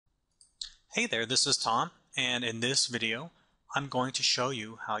Hey there, this is Tom, and in this video I'm going to show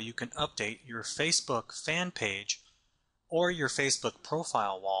you how you can update your Facebook fan page or your Facebook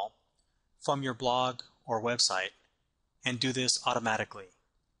profile wall from your blog or website and do this automatically.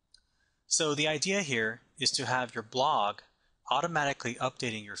 So the idea here is to have your blog automatically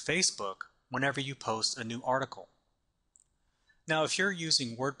updating your Facebook whenever you post a new article. Now if you're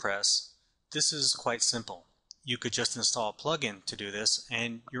using WordPress, this is quite simple. You could just install a plugin to do this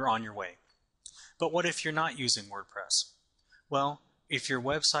and you're on your way. But what if you're not using WordPress? Well, if your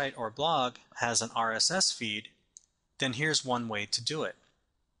website or blog has an RSS feed, then here's one way to do it.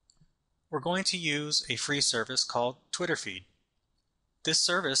 We're going to use a free service called Twitter Feed. This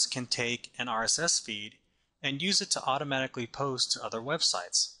service can take an RSS feed and use it to automatically post to other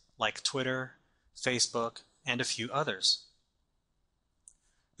websites like Twitter, Facebook, and a few others.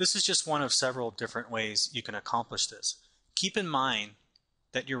 This is just one of several different ways you can accomplish this. Keep in mind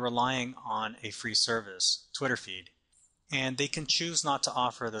that you're relying on a free service, Twitter Feed, and they can choose not to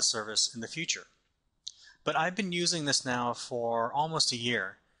offer the service in the future. But I've been using this now for almost a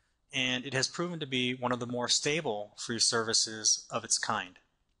year, and it has proven to be one of the more stable free services of its kind.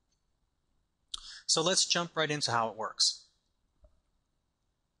 So let's jump right into how it works.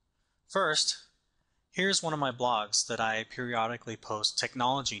 First, here's one of my blogs that I periodically post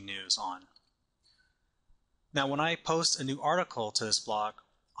technology news on. Now when I post a new article to this blog,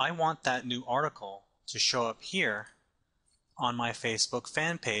 I want that new article to show up here on my Facebook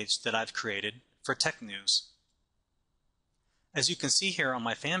fan page that I've created for tech news. As you can see here on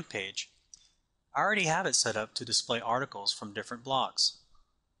my fan page, I already have it set up to display articles from different blogs.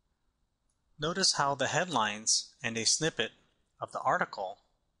 Notice how the headlines and a snippet of the article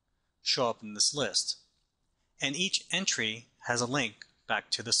show up in this list. And each entry has a link back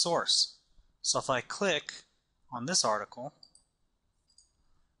to the source. So if I click on this article,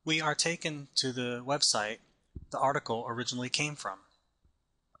 we are taken to the website the article originally came from.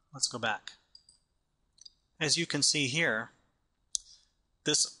 Let's go back. As you can see here,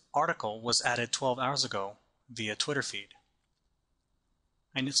 this article was added 12 hours ago via Twitter Feed.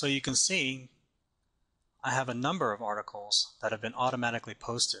 And so you can see I have a number of articles that have been automatically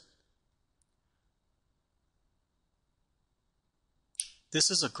posted.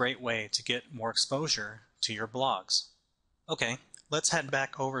 This is a great way to get more exposure to your blogs. Okay, let's head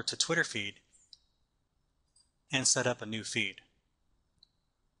back over to Twitter Feed and set up a new feed.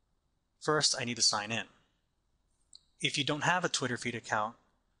 First, I need to sign in. If you don't have a Twitter Feed account,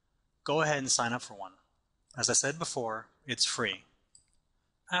 go ahead and sign up for one. As I said before, it's free.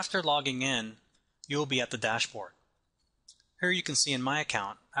 After logging in, you will be at the dashboard. Here you can see in my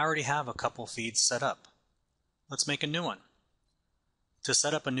account, I already have a couple feeds set up. Let's make a new one. To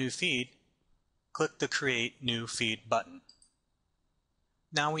set up a new feed, click the Create New Feed button.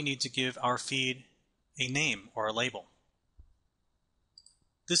 Now we need to give our feed a name or a label.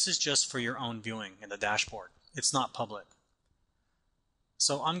 This is just for your own viewing in the dashboard. It's not public.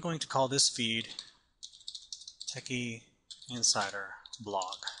 So I'm going to call this feed Techie Insider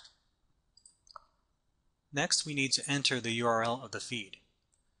Blog. Next, we need to enter the URL of the feed.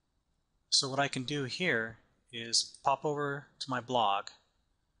 So what I can do here is pop over to my blog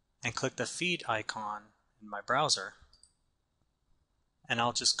and click the feed icon in my browser, and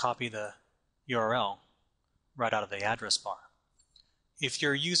I'll just copy the URL right out of the address bar. If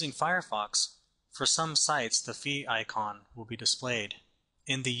you're using Firefox, for some sites the feed icon will be displayed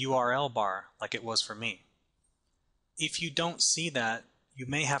in the URL bar like it was for me. If you don't see that, you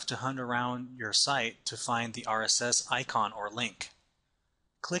may have to hunt around your site to find the RSS icon or link.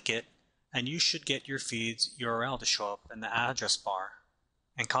 Click it and you should get your feed's URL to show up in the address bar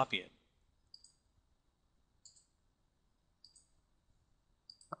and copy it.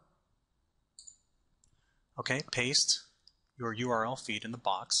 Okay, paste your URL feed in the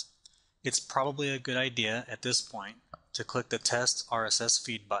box. It's probably a good idea at this point to click the Test RSS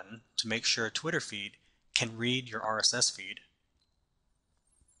Feed button to make sure Twitter Feed can read your RSS feed.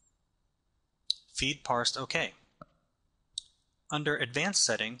 Feed parsed OK. Under Advanced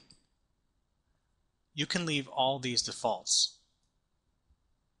Setting, you can leave all these defaults.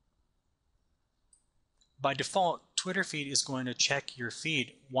 By default, Twitter Feed is going to check your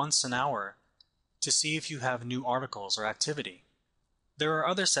feed once an hour to see if you have new articles or activity. There are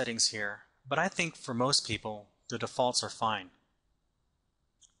other settings here, but I think for most people, the defaults are fine.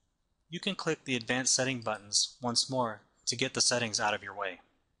 You can click the Advanced Setting buttons once more to get the settings out of your way.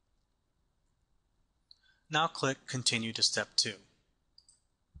 Now click Continue to Step 2.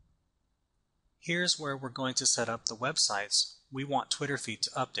 Here's where we're going to set up the websites we want Twitter Feed to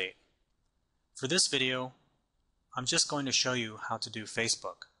update. For this video, I'm just going to show you how to do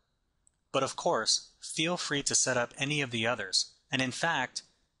Facebook. But of course, feel free to set up any of the others, and in fact,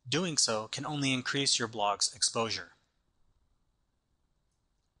 doing so can only increase your blog's exposure.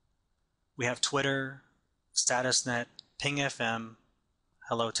 We have Twitter, StatusNet, PingFM,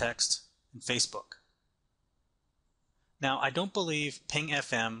 HelloText, and Facebook. Now, I don't believe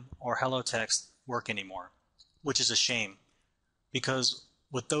PingFM or HelloText work anymore, which is a shame, because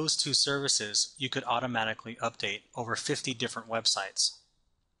with those two services, you could automatically update over 50 different websites.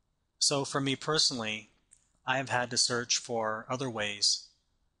 So for me personally, I have had to search for other ways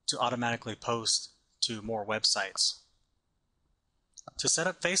to automatically post to more websites. To set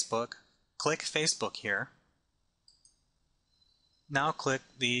up Facebook, click Facebook here. Now click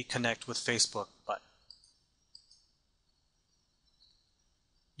the Connect with Facebook button.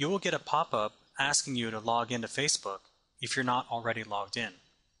 You will get a pop-up asking you to log into Facebook if you're not already logged in.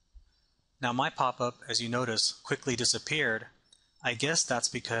 Now my pop-up, as you notice, quickly disappeared. I guess that's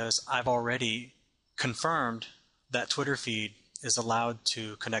because I've already confirmed that Twitter feed is allowed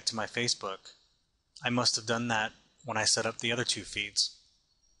to connect to my Facebook. I must have done that when I set up the other two feeds.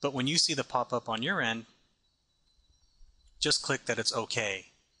 But when you see the pop-up on your end, just click that it's OK,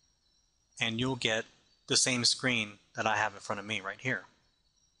 and you'll get the same screen that I have in front of me right here.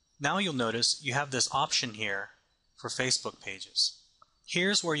 Now you'll notice you have this option here for Facebook pages.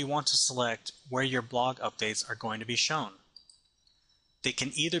 Here's where you want to select where your blog updates are going to be shown. They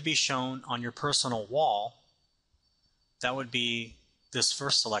can either be shown on your personal wall, that would be this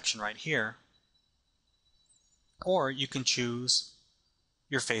first selection right here, or you can choose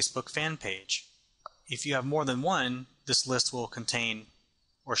your Facebook fan page. If you have more than one, this list will contain,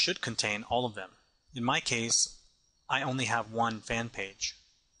 or should contain, all of them. In my case, I only have one fan page,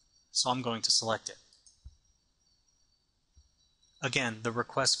 so I'm going to select it. Again, the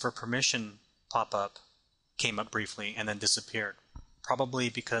request for permission pop-up came up briefly and then disappeared, probably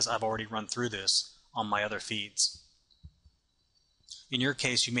because I've already run through this on my other feeds. In your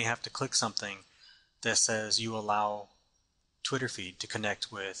case, you may have to click something that says you allow Twitter feed to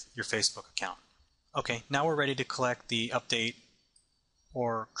connect with your Facebook account. Okay, now we're ready to collect the update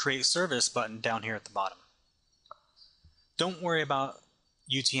or create service button down here at the bottom. Don't worry about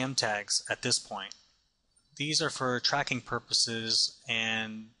UTM tags at this point. These are for tracking purposes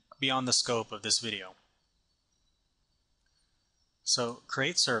and beyond the scope of this video. So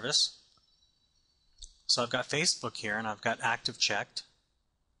create service. So I've got Facebook here and I've got active checked.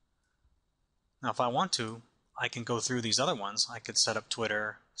 Now if I want to, I can go through these other ones. I could set up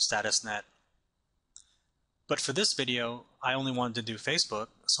Twitter, StatusNet. But for this video, I only wanted to do Facebook,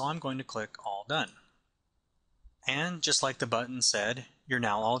 so I'm going to click All Done. And just like the button said, you're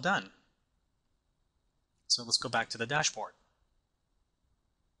now all done. So let's go back to the dashboard.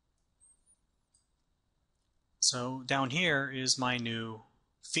 So down here is my new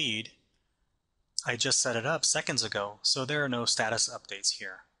feed. I just set it up seconds ago, so there are no status updates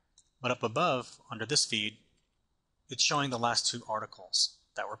here. But up above, under this feed, it's showing the last two articles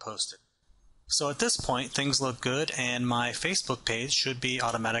that were posted. So at this point, things look good and my Facebook page should be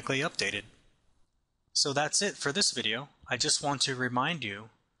automatically updated. So that's it for this video. I just want to remind you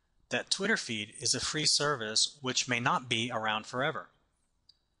that Twitter feed is a free service which may not be around forever.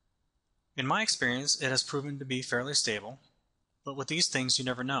 In my experience, it has proven to be fairly stable, but with these things you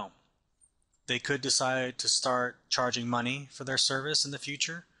never know. They could decide to start charging money for their service in the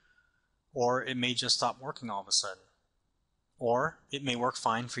future, or it may just stop working all of a sudden. Or it may work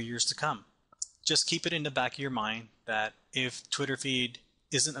fine for years to come. Just keep it in the back of your mind that if Twitter feed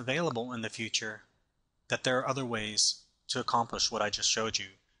isn't available in the future, that there are other ways to accomplish what I just showed you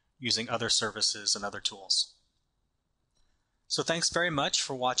using other services and other tools. So thanks very much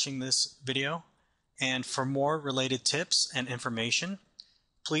for watching this video, and for more related tips and information,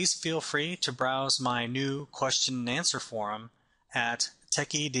 please feel free to browse my new question and answer forum at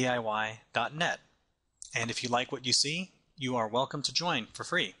techiediy.net. And if you like what you see, you are welcome to join for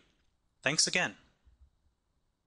free. Thanks again.